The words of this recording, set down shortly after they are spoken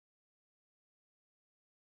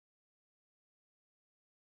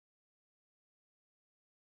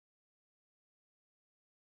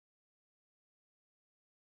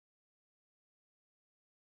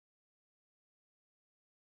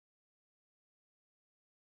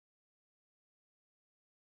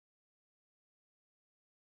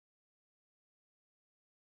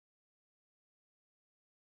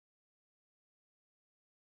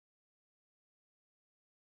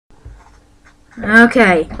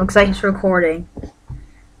Okay, looks like it's recording.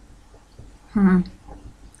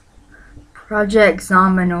 Project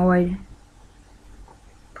Zomboid.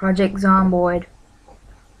 Project Zomboid.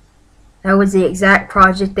 That was the exact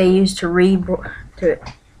project they used to bring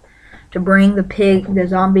the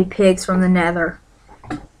zombie pigs from the Nether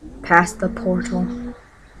past the portal.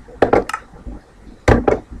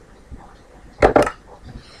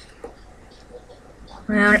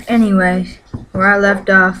 Well, anyways, where I left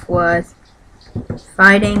off was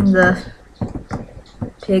fighting the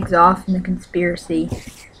pigs off in the conspiracy.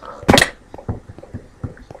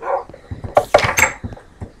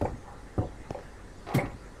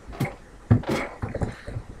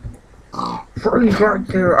 Freeze right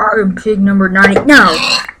there. I am pig number 90. No!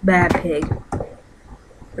 Bad pig.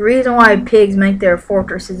 The reason why pigs make their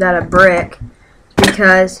fortresses out of brick is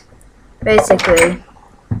because, basically,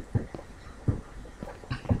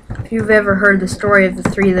 if you've ever heard the story of the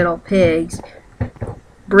Three Little Pigs,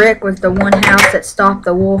 brick was the one house that stopped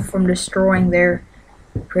the wolf from destroying their,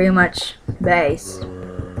 pretty much, base.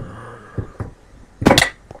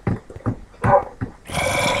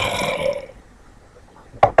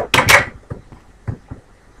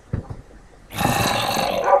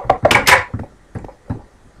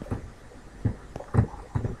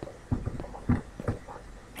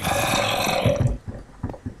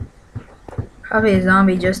 Probably a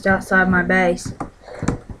zombie just outside my base.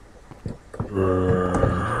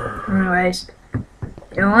 Anyways,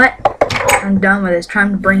 you know what? I'm done with this.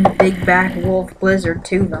 Trying to bring the big bad wolf Blizzard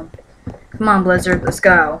to them. Come on, Blizzard, let's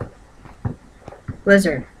go.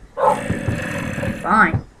 Blizzard.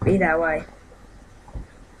 Fine, be that way.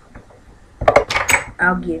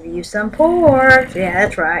 I'll give you some pork. Yeah,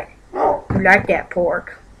 that's right. You like that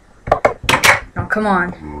pork. Now, come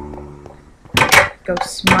on. Go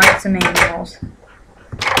smite some animals.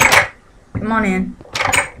 Come on in.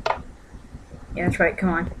 Yeah, that's right, come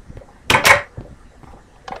on.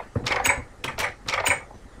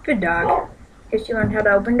 Good dog. Guess you learned how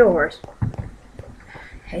to open doors.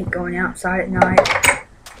 Hate going outside at night.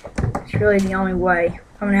 It's really the only way.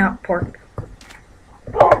 Coming out, pork.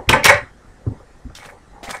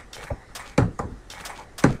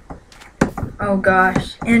 Oh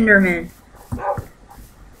gosh, Enderman.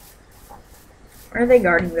 Where are they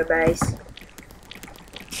guarding the base?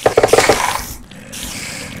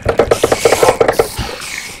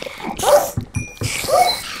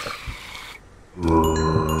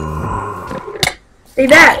 Stay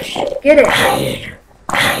back! Get it!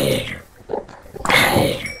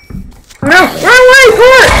 Oh no! Run away,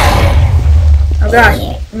 pork! Oh gosh,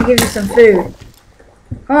 let me give you some food.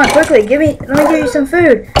 Come on, quickly, let me give you some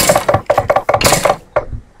food.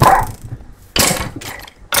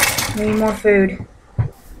 I need more food.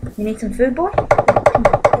 You need some food, boy? Get some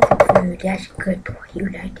food. That's a good boy. You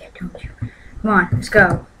like that, don't you? Come on, let's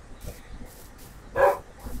go.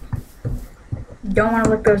 You don't want to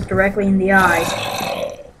look those directly in the eyes.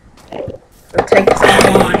 It'll take us on.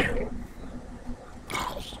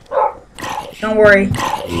 Don't worry.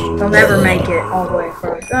 They'll never make it all the way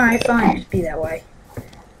across. Alright, fine. Just be that way.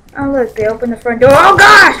 Oh, look. They opened the front door. Oh,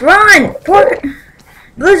 gosh! Run! Pork!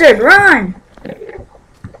 Blizzard, run!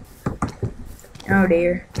 Oh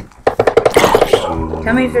dear.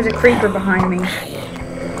 Tell me if there's a creeper behind me.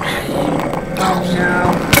 Oh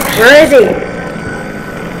no. Where is he?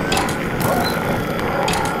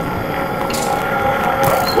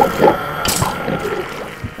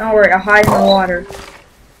 Don't worry, I'll hide in the water.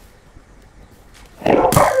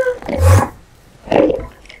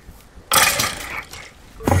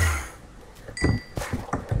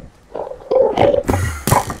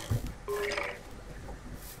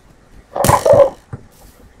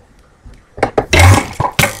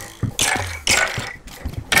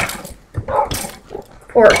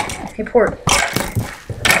 Pork. Hey, pork.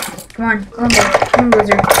 Come on, boy. Come on,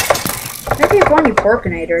 Blizzard. Maybe if one you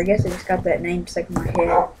Porkinator. I guess I just got that name stuck in my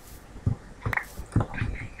head.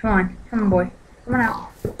 Come on, boy. Come on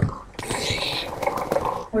out.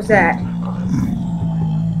 What's that?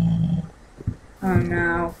 Oh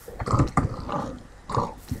no.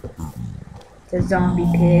 The zombie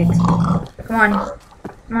pigs. Come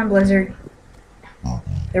on, Blizzard.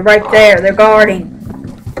 They're right there. They're guarding.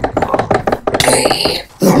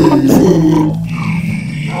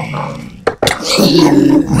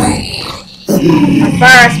 My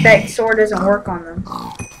fire aspect sword doesn't work on them.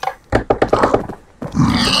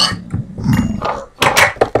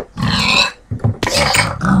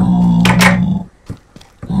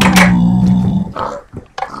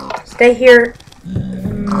 Stay here.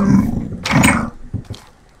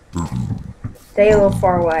 Stay a little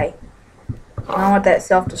far away. I don't want that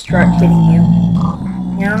self-destruct hitting you.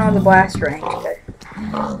 I don't know the blast range,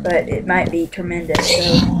 but it might be tremendous.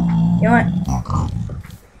 So, you know what?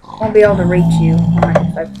 Won't be able to reach you.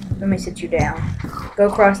 Let me sit you down. Go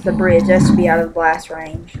across the bridge. That's to be out of blast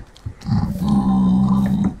range.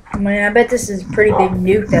 I mean, I bet this is a pretty big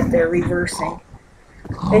nuke that they're reversing.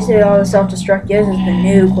 Basically, all the self-destruct is the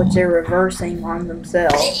nuke, which they're reversing on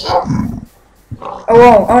themselves.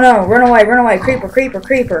 Oh no! Run away! Creeper, creeper,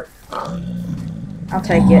 creeper! I'll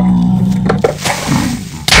take it.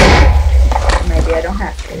 Maybe I don't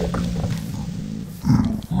have to.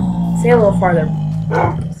 Stay a little farther.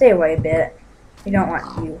 Stay away a bit. We don't want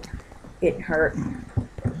you getting hurt.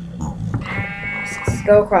 Just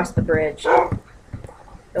go across the bridge.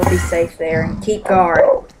 You'll be safe there, and keep guard.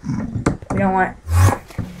 You don't want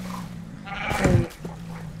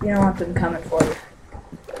them coming for you.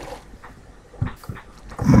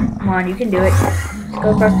 Come on, you can do it. Just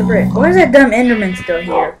go across the bridge. Why is that dumb Enderman still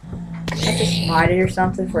here? I have to smite it or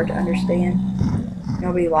something for it to understand.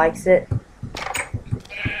 Nobody likes it.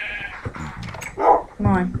 Come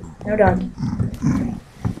on. No doggy.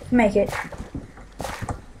 Make it.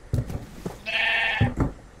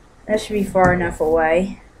 That should be far enough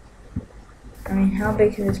away. I mean, how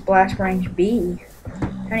big could this blast range be?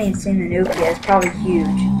 I haven't even seen the nuke yet. It's probably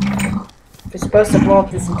huge. It's supposed to blow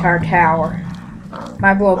up this entire tower.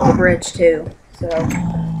 Might blow up the bridge too. So,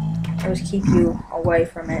 I'll just keep you away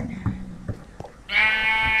from it.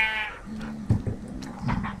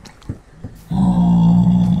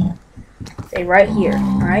 Stay right here,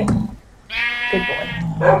 alright? Good boy.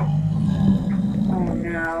 Oh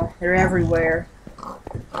no, they're everywhere.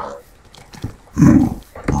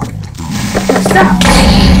 Stop!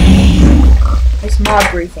 This mob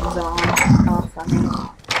briefing's off, I mean.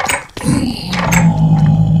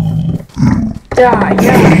 Die!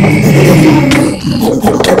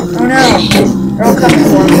 Oh no! They're all coming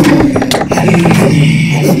for me.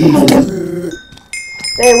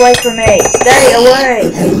 Stay away from me! Stay away!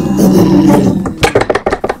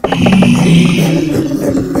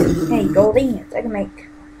 Hey, gold ants! I can make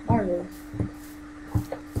more of those.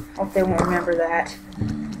 Hope they won't remember that.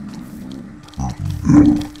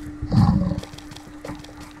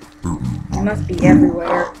 It must be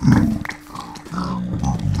everywhere.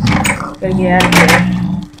 Gotta get out of here.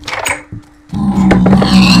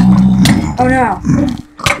 Oh no!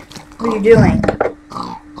 What are you doing?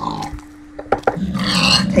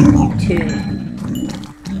 Take you too.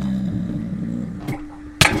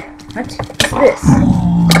 What? What's this?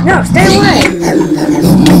 No, stay away!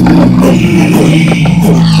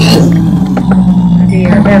 Oh dear,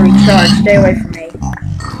 I better recharge. Stay away from me.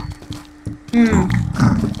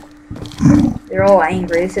 They're all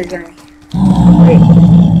angry. This is gonna be... Wait.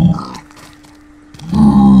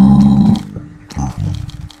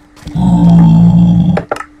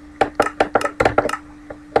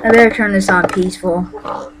 I better turn this on peaceful.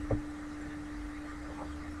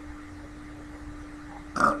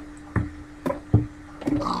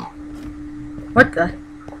 What the?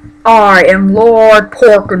 I am Lord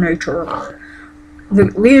Porkinator, the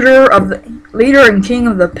leader and king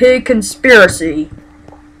of the pig conspiracy.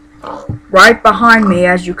 Right behind me,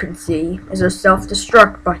 as you can see, is a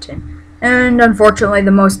self-destruct button, and unfortunately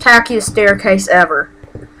the most tackiest staircase ever.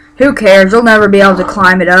 Who cares? You'll never be able to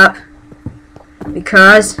climb it up.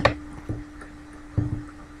 Because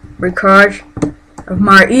of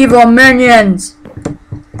my evil minions.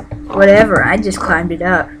 Whatever, I just climbed it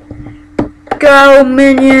up. Go,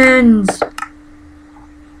 minions!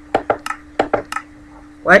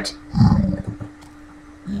 What?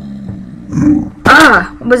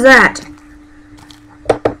 Ah! What was that?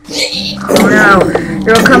 Oh no!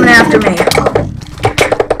 They're all coming after me.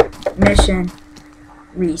 Mission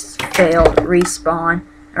failed. Respawn.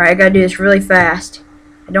 Alright, I gotta do this really fast.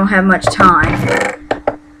 I don't have much time.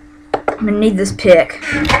 I'm gonna need this pick.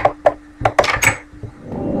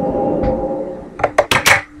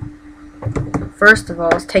 First of all,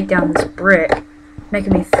 let's take down this brick. It's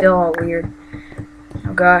making me feel all weird.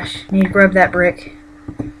 Oh gosh, need to grab that brick.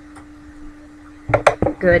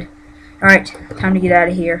 Good. Alright, time to get out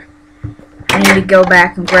of here. I need to go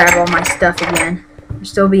back and grab all my stuff again. They'll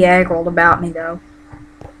still be aggroed about me though.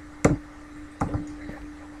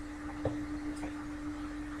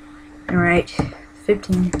 Alright,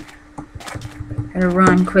 15. Gotta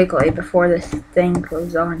run quickly before this thing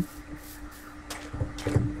goes on.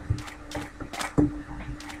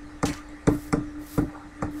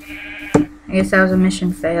 I guess that was a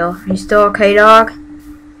mission fail. Are you still okay, dog?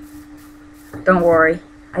 Don't worry.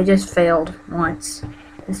 I just failed once.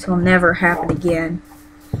 This will never happen again.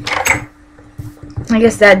 I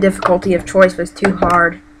guess that difficulty of choice was too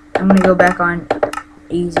hard. I'm gonna go back on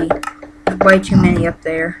easy. There's way too many up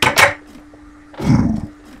there.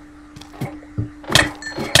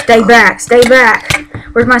 Stay back! Stay back!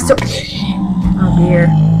 Where's my sword? Oh dear.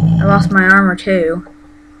 I lost my armor too.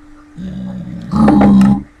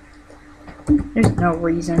 There's no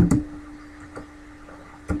reason.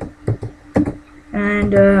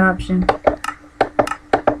 And option.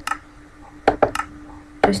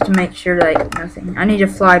 Just to make sure that nothing. I need to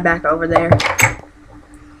fly back over there.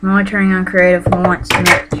 I'm only turning on creative once to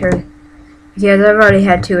make sure. Because I've already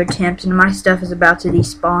had 2 attempts and my stuff is about to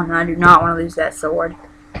despawn and I do not want to lose that sword.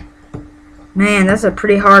 Man, that's a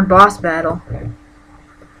pretty hard boss battle. I'm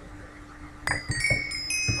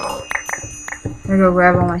gonna go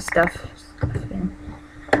grab all my stuff.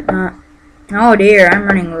 Oh dear, I'm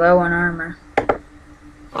running low on armor.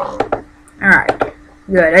 Alright,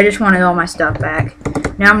 good. I just wanted all my stuff back.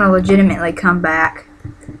 Now I'm gonna legitimately come back.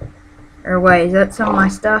 Or wait, is that some of my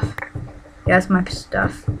stuff? Yeah, that's my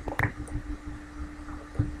stuff.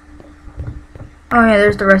 Oh yeah,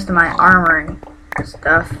 there's the rest of my armor and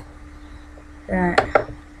stuff. Maybe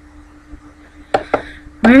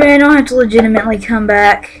I don't have to legitimately come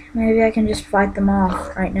back. Maybe I can just fight them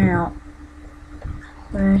off right now.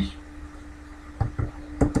 Finish.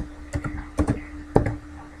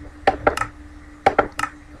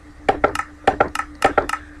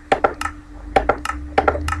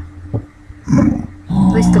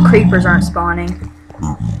 At least the creepers aren't spawning.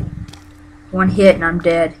 1 hit and I'm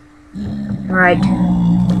dead. Alright.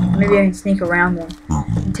 Maybe I can sneak around them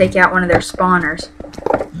and take out one of their spawners.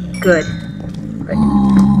 Good. But,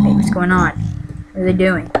 hey, what's going on? What are they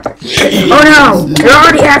doing? Oh no! They're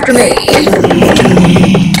already after me!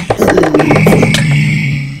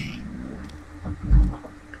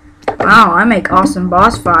 Wow, I make awesome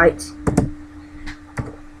boss fights.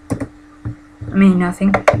 I mean,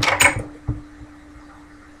 nothing.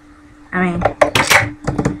 I mean,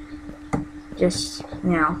 just, you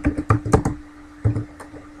know.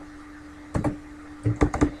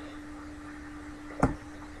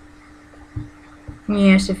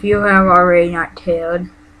 Yes, if you have already not told.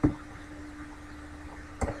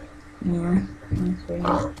 Yeah.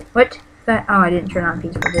 What? That? Oh, I didn't turn on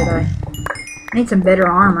peaceful, did I? I need some better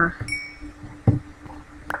armor.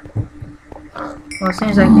 Well, as soon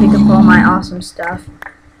as I pick up all my awesome stuff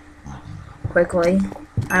quickly,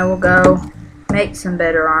 I will go make some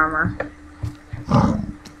better armor.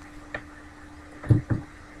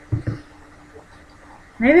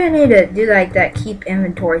 Maybe I need to do like that keep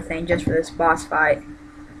inventory thing just for this boss fight.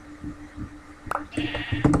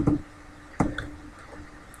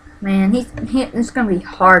 Man, it's gonna be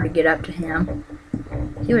hard to get up to him.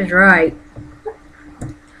 He was right.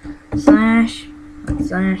 Slash.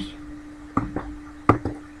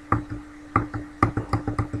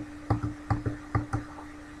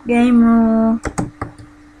 Game rule.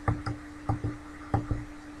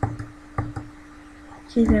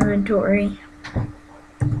 Keep inventory.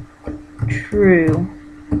 True.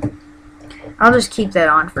 I'll just keep that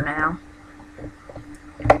on for now.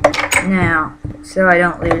 Now, so I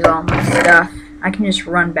don't lose all my stuff, I can just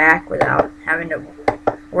run back without having to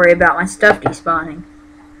worry about my stuff despawning.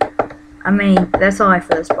 I mean, that's all I have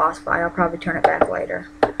for this boss fight. I'll probably turn it back later.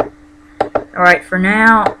 Alright, for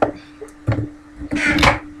now,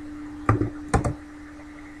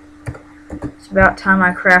 it's about time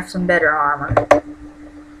I craft some better armor.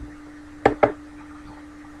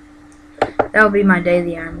 That'll be my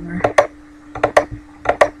daily armor.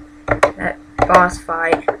 That boss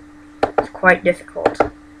fight is quite difficult.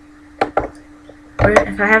 What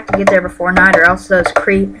if I have to get there before night, or else those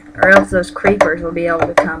creepers will be able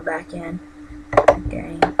to come back in.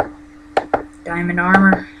 Okay. Diamond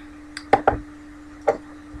armor.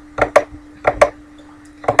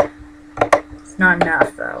 It's not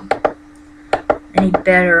enough though. I need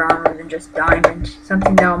better armor than just diamond.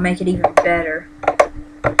 Something that will make it even better.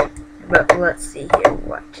 But let's see here,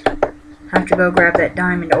 what? I have to go grab that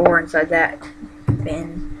diamond ore inside that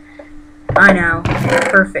bin. I know,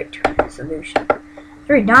 perfect solution.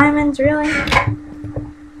 3 diamonds, really?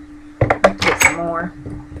 Let's get some more.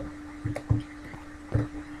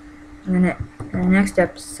 And then in the next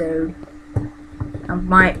episode, I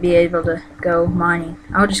might be able to go mining.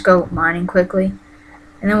 I'll just go mining quickly,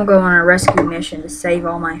 and then we'll go on a rescue mission to save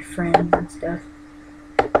all my friends and stuff.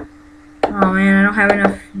 Oh man, I don't have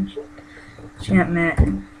enough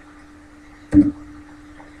enchantment.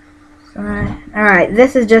 Alright,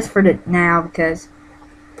 this is just for now because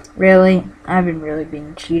really, I've been really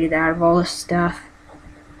being cheated out of all this stuff.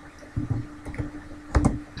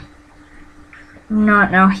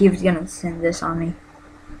 Not know he was gonna send this on me.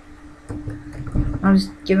 I'll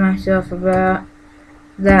just give myself about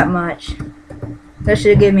that much. That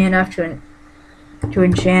should give me enough to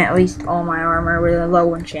enchant at least all my armor with a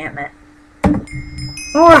low enchantment.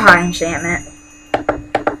 Or a high enchantment.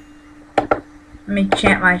 Let me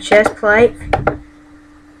enchant my chest plate.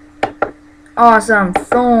 Awesome.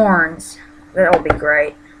 Thorns. That'll be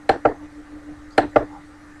great.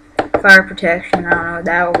 Fire protection. I don't know what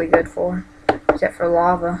that will be good for. Except for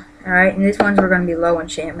lava. Alright, and these ones were going to be low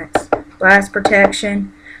enchantments. Blast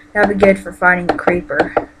protection. That'll be good for fighting the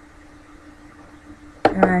creeper.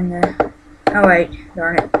 And, oh wait,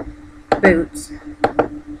 darn it. Boots.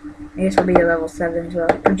 I guess will be a level 7 as well.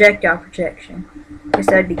 Projectile protection. I guess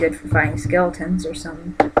that'd be good for fighting skeletons or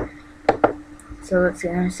something. So let's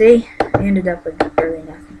see. I ended up with barely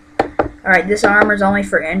nothing. Alright, this armor is only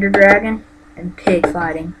for Ender Dragon and pig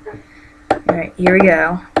fighting. Alright, here we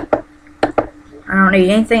go. I don't need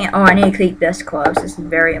anything. Oh, I need to keep this close. This is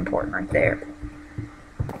very important right there.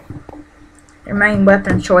 Their main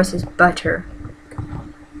weapon of choice is butter.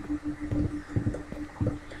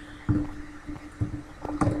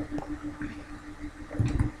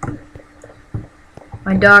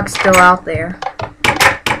 My dog's still out there.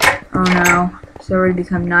 Oh no, it's already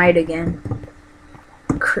become night again.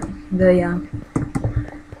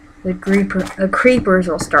 The creepers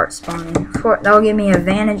will start spawning. That'll give me an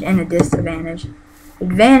advantage and a disadvantage.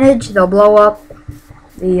 Advantage, they'll blow up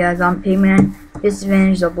the zombie pigman.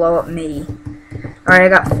 Disadvantage, they'll blow up me. Alright, I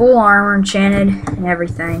got full armor, enchanted, and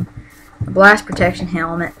everything. A blast protection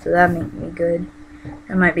helmet, so that might be good.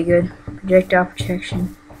 That might be good. Projectile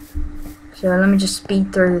protection. So let me just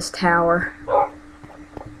speed through this tower.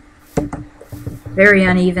 Very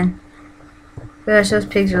uneven. Gosh, those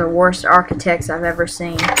pigs are the worst architects I've ever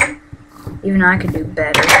seen. Even I could do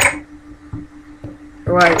better.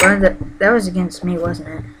 Wait, that was against me, wasn't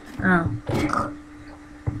it? Oh.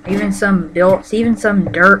 Even some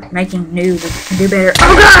dirt making noobs can do better.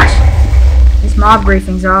 Oh gosh! This mob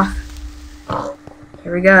briefing's off.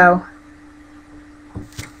 Here we go.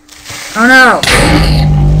 Oh no!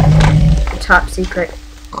 Top secret.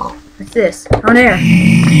 What's this? Oh, there.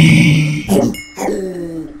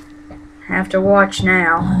 Have to watch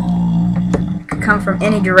now. It could come from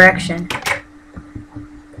any direction.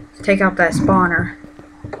 Let's take out that spawner.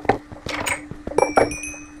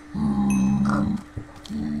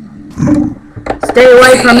 Stay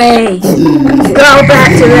away from me! Go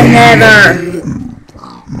back to the Nether!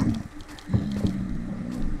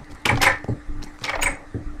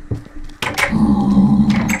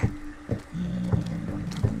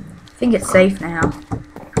 I think it's safe now.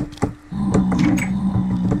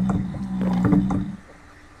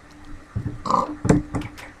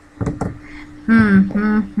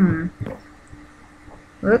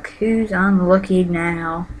 Look who's unlucky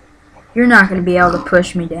now. You're not going to be able to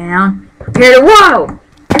push me down. Prepare to— whoa!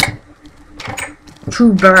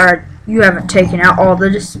 True bird, you haven't taken out all the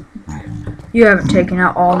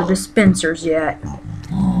dispensers yet.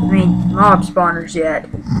 I mean, mob spawners yet.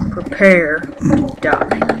 Prepare to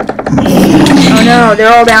die. Oh no,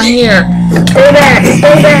 they're all down here. Stay back!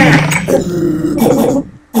 Stay back!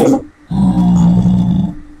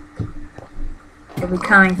 They'll be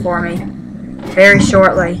coming for me very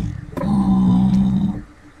shortly.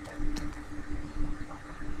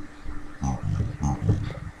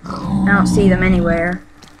 I don't see them anywhere,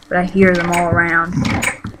 but I hear them all around.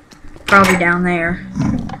 Probably down there.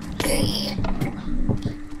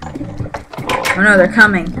 Oh no, they're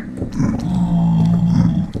coming.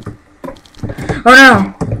 Oh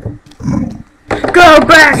no! Go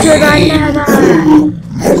back to the Nether!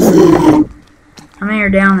 How many are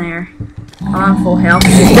down there? Oh, I'm full health.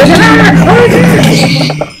 There's another!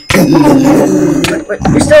 Oh, wait,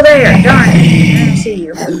 you're still there! Darn it! I didn't see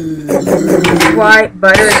you. That's why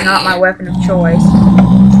butter is not my weapon of choice.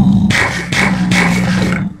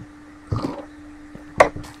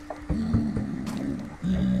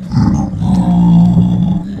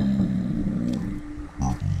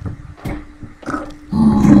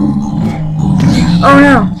 Oh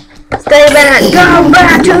no! Stay back! Go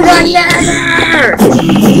back to the Nether!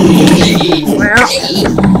 Well,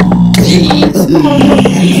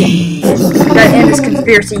 gotta end this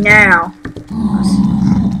conspiracy now.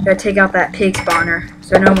 Gotta take out that pig spawner,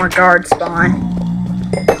 so no more guards spawn.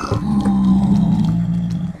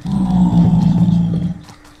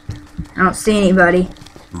 I don't see anybody.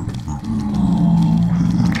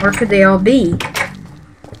 Where could they all be?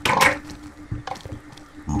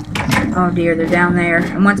 Oh dear, they're down there.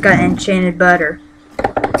 And one's got enchanted butter.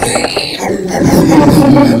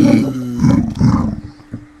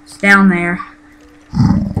 It's down there.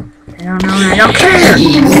 I don't know and I don't care!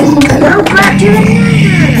 Go back to the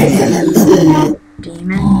Nether!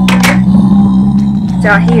 Demon. It's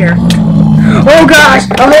out here. Oh gosh,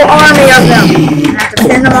 a whole army of them. I have to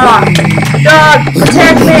fend them off. Dog,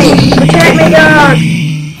 protect me! Protect me, dog!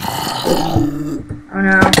 Oh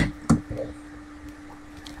no.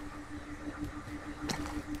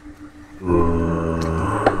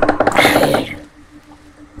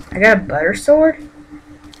 I got a butter sword?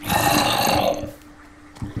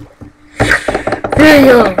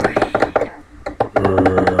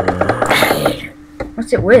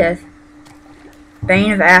 What's it with?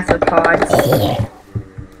 Bane of arthropods.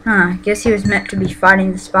 Huh, guess he was meant to be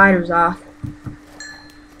fighting the spiders off.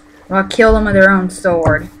 Well, kill them with their own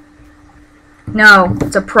sword. No,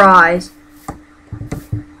 it's a prize.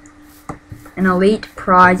 An elite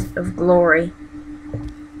prize of glory.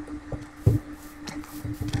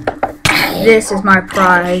 This is my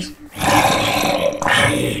prize.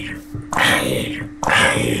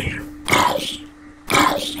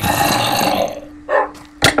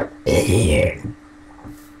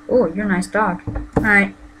 Oh, you're a nice dog.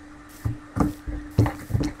 Alright.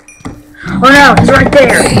 Oh no, he's right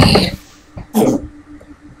there!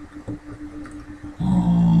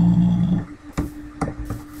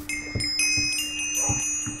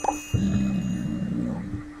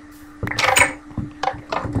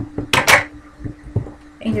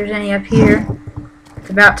 Think there's any up here? It's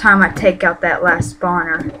about time I take out that last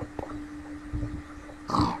spawner.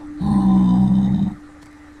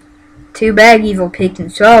 Too bad, evil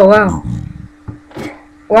Pigtons. Oh, wow.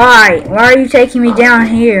 Why? Why are you taking me down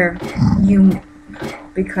here? You...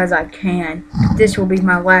 Because I can. This will be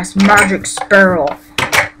my last magic spell.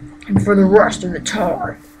 And for the rest of the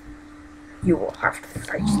tour, you will have to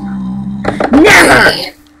face them.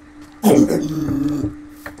 Never!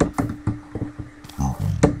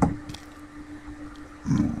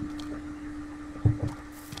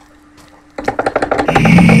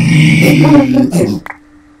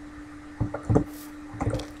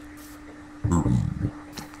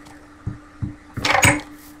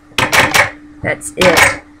 That's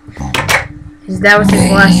it. Because that was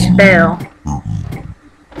his last spell.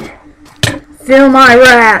 Fill my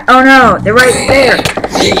rat! Oh no, they're right there!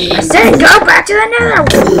 I said go back to the nether!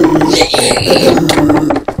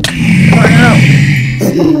 Oh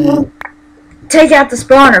no. Take out the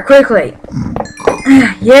spawner, quickly!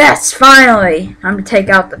 Yes, finally! I'm to take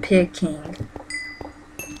out the Pig King.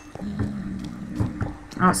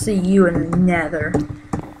 I'll see you in the nether.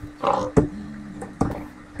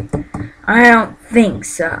 I don't think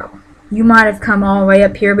so. You might have come all the way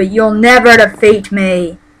up here, but you'll never defeat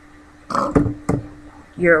me.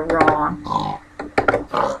 You're wrong.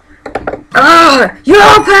 Oh,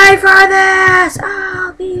 you'll pay for this!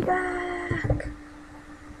 I'll be back.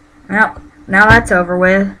 Well, now that's over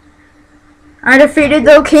with. I defeated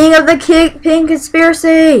the king of the Pink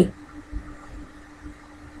Conspiracy.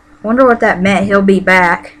 Wonder what that meant. He'll be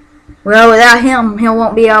back. Well, without him, he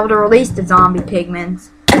won't be able to release the zombie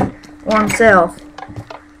pigments. Or himself.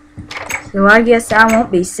 So I guess I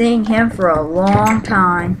won't be seeing him for a long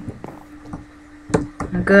time.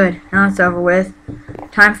 Good. Now it's over with.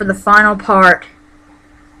 Time for the final part.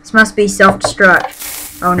 This must be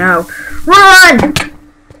self-destruct. Oh no. Run!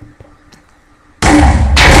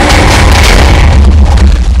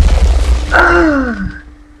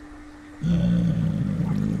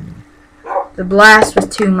 The blast was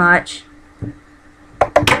too much.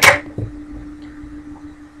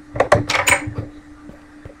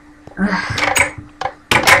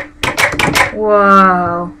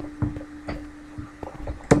 Whoa.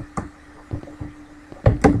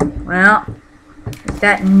 Well,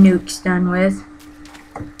 that nuke's done with.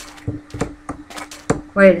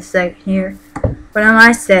 Wait a second here. What am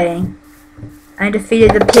I saying? I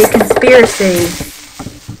defeated the Pig Conspiracy.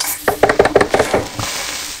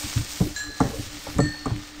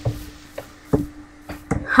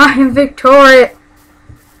 I am victorious.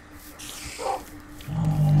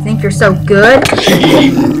 Think you're so good?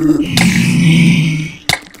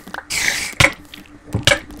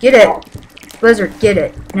 Get it. Blizzard, get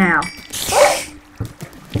it. Now.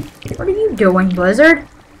 What are you doing, Blizzard?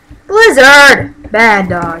 Blizzard! Bad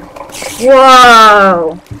dog.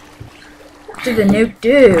 Whoa! What did the nuke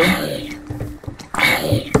do?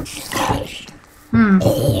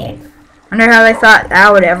 Wonder how they thought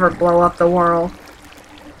that would ever blow up the world.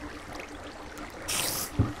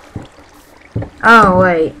 Oh,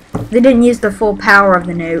 wait. They didn't use the full power of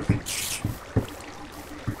the nuke.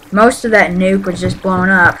 Most of that nuke was just blown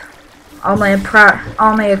up. Only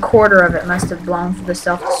a quarter of it must have blown for the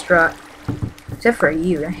self-destruct. Except for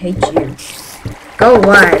you. I hate you. Go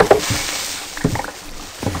away.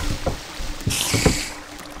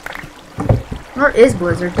 Where is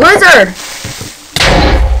Blizzard? Blizzard!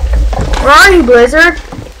 Where are you, Blizzard?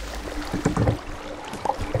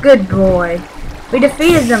 Good boy. We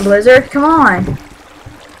defeated them, Blizzard. Come on.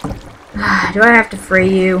 Do I have to free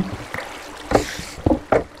you?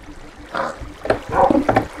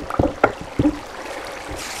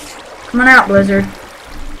 Come on out, Blizzard.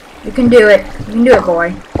 You can do it. You can do it,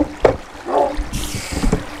 boy.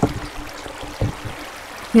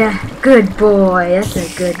 Yeah, good boy. That's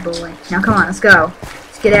a good boy. Now come on, let's go.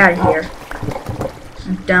 Let's get out of here.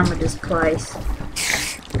 I'm done with this place.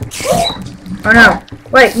 Oh no!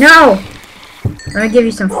 Wait, no! Let me give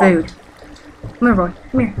you some food. Come here, boy.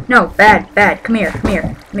 Come here. No, bad, bad. Come here, come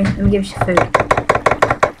here. Let me give you some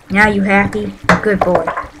food. Now you happy? Good boy.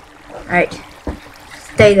 Alright.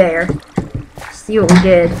 Stay there. See what we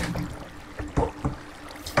did.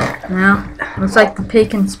 Well, looks like the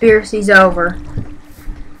pig conspiracy's over.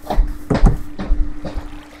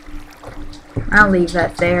 I'll leave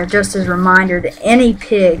that there, just as a reminder to any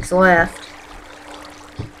pigs left.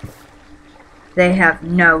 They have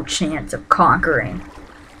no chance of conquering.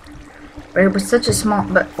 But it was such a small...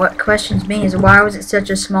 But what questions me is, why was it such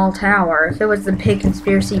a small tower? If it was the pig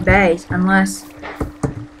conspiracy base, unless...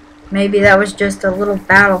 maybe that was just a little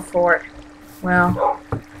battle fort. Well,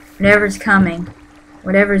 whatever's coming,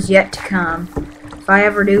 whatever's yet to come, if I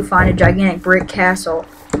ever do find a gigantic brick castle,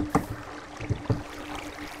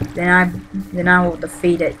 then I will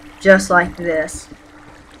defeat it, just like this.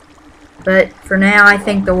 But for now, I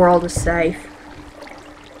think the world is safe.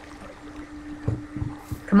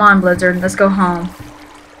 Come on, Blizzard, let's go home.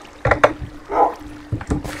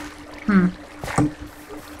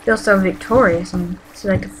 Feel so victorious, and it's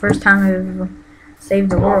like the first time I've ever saved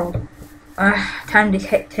the world. Time to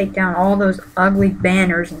take down all those ugly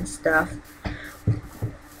banners and stuff.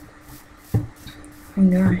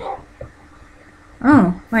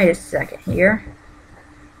 Oh, wait a second here.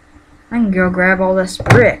 I can go grab all this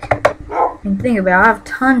brick. And think about it, I have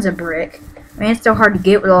tons of brick. I mean, it's still hard to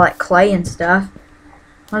get with all that clay and stuff.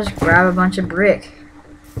 I'll just grab a bunch of brick.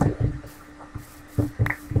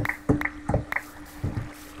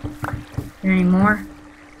 Any more?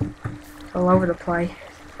 All over the place.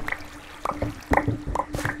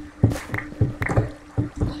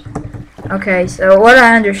 Okay, so what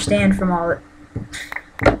I understand from all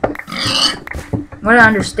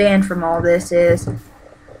this is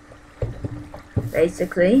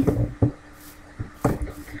basically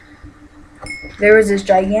there was this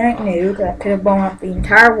gigantic nuke that could have blown up the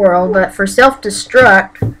entire world, but for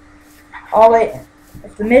self-destruct,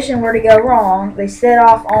 if the mission were to go wrong, they set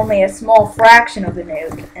off only a small fraction of the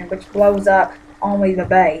nuke, and which blows up only the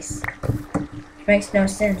base. Which makes no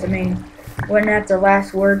sense. I mean, wouldn't that the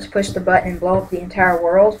last words push the button and blow up the entire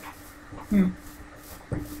world? I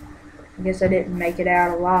guess I didn't make it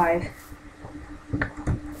out alive.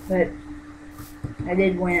 But I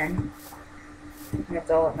did win.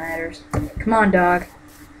 That's all that matters. Come on, dog.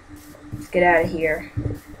 Let's get out of here.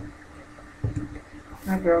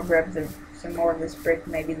 I'll go grab some more of this brick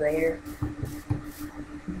maybe later.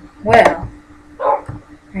 Well,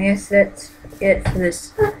 I guess that's it for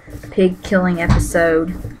this pig killing episode.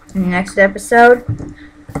 In the next episode,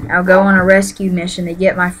 I'll go on a rescue mission to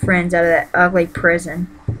get my friends out of that ugly prison.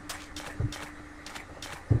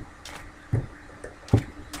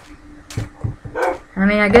 I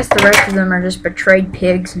mean, I guess the rest of them are just betrayed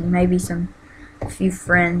pigs and maybe a few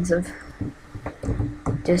friends of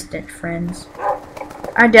distant friends.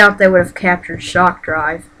 I doubt they would have captured Shock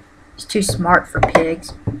Drive. He's too smart for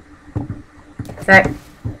pigs. In fact,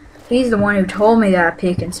 he's the one who told me that a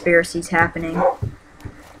pig conspiracy's happening.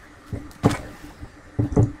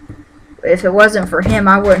 If it wasn't for him,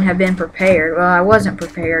 I wouldn't have been prepared. Well, I wasn't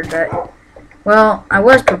prepared, but... well, I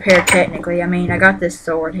was prepared technically. I mean, I got this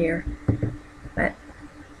sword here. But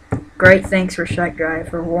great thanks for Shock Drive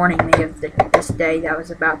for warning me of this day that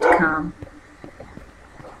was about to come.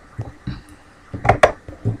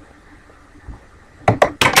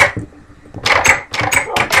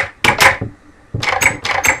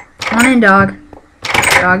 Come on in, dog.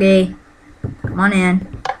 Doggy. Come on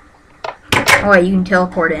in. Oh wait, you can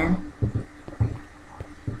teleport in.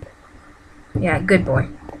 Yeah, good boy.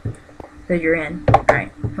 Good, you're in.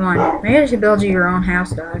 Alright, come on. Maybe I should build you your own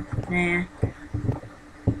house, dog. Nah.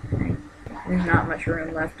 There's not much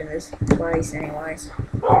room left in this place anyways.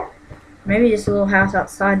 Maybe just a little house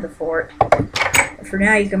outside the fort. But for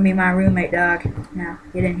now, you can be my roommate, dog. Now,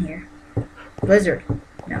 get in here. Blizzard.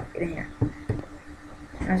 No, get in here.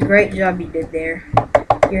 That was a great job you did there.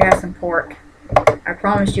 Here, have some pork. I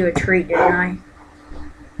promised you a treat, didn't I?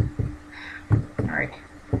 Alright.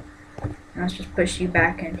 Now let's just push you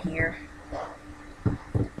back in here.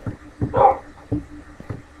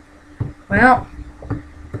 Well,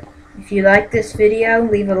 if you like this video,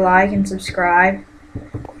 leave a like and subscribe.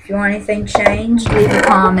 If you want anything changed, leave a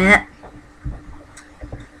comment.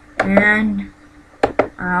 And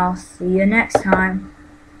I'll see you next time.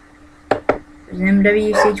 There's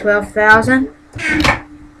MWC 12,000.